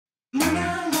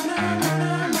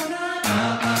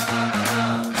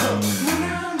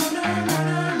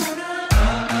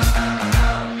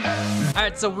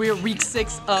Alright, so we're week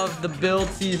 6 of the build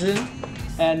season,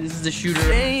 and this is the shooter.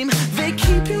 They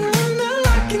keep you under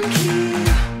lock and key.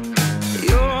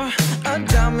 You're a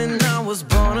diamond, I was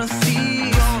born a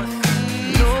thief.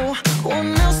 No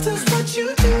one else does what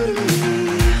you do to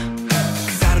me,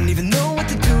 'cause I don't even know what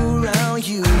to do around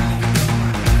you.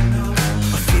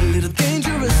 I feel a little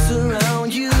dangerous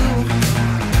around you.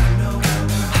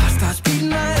 Heart starts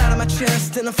beating right out of my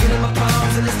chest, and I'm feeling my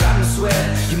palms and it's starting to sweat.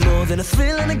 You're more than a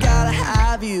thrill and I gotta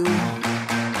have you.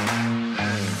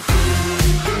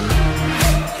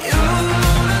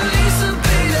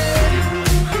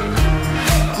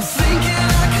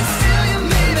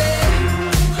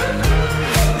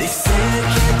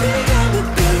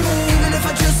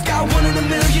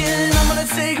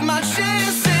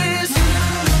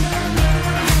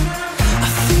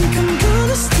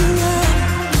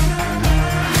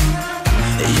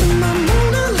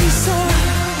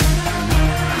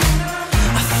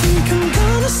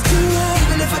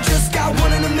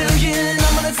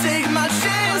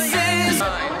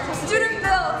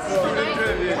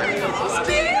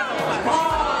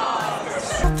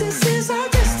 This is our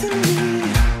destiny.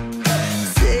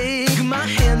 Take my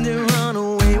hand and run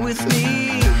away with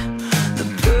me. The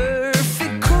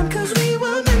perfect crime, 'cause we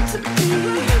were meant to be.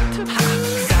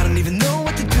 'Cause I don't even know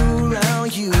what to do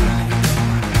around you.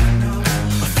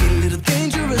 I feel a little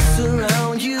dangerous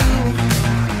around you.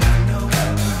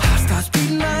 Heart starts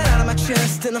beating right out of my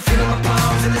chest, and I'm feeling my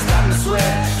palms and it's starting to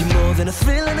sweat. You're more than a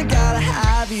thrill and I gotta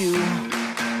have you.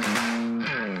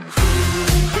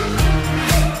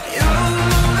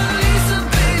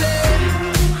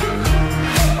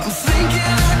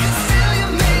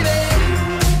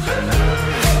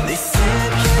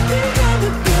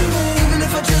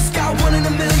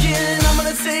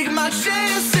 Take my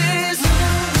chances.